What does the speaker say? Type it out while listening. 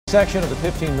Section of the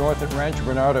I-15 north at Rancho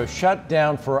Bernardo shut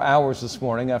down for hours this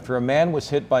morning after a man was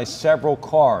hit by several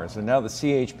cars. And now the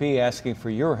CHP asking for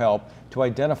your help to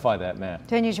identify that man.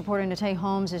 10 News reporter Natay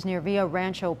Holmes is near Villa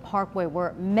Rancho Parkway,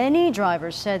 where many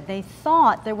drivers said they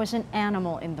thought there was an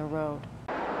animal in the road.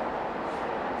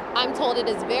 I'm told it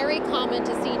is very common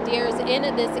to see deers in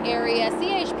this area.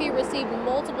 CHP received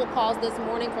multiple calls this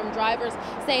morning from drivers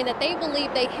saying that they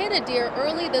believe they hit a deer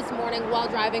early this morning while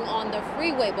driving on the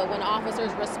freeway, but when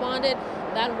officers responded,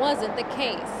 that wasn't the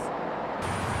case.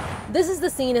 This is the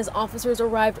scene as officers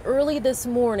arrived early this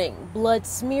morning. Blood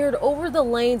smeared over the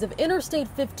lanes of Interstate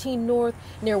 15 North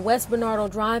near West Bernardo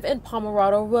Drive and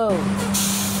Pomerado Road.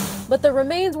 But the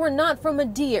remains were not from a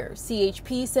deer.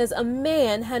 CHP says a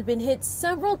man had been hit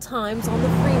several times on the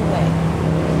freeway.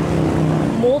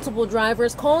 Multiple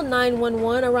drivers called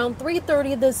 911 around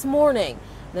 3:30 this morning.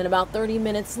 Then about 30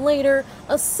 minutes later,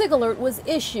 a SIG alert was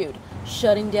issued,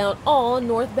 shutting down all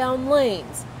northbound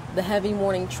lanes. The heavy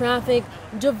morning traffic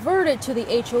diverted to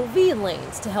the HOV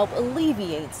lanes to help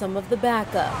alleviate some of the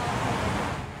backup.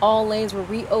 All lanes were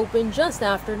reopened just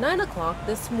after 9 o'clock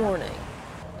this morning.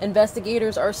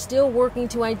 Investigators are still working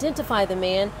to identify the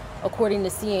man. According to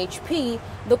CHP,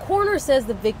 the coroner says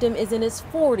the victim is in his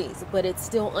 40s, but it's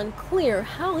still unclear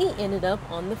how he ended up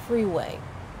on the freeway.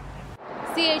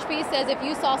 CHP says if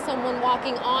you saw someone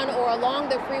walking on or along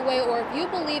the freeway, or if you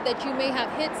believe that you may have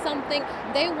hit something,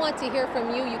 they want to hear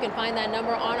from you. You can find that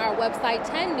number on our website,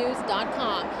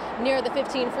 10news.com. Near the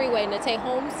 15 freeway, Natay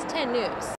Holmes, 10 News.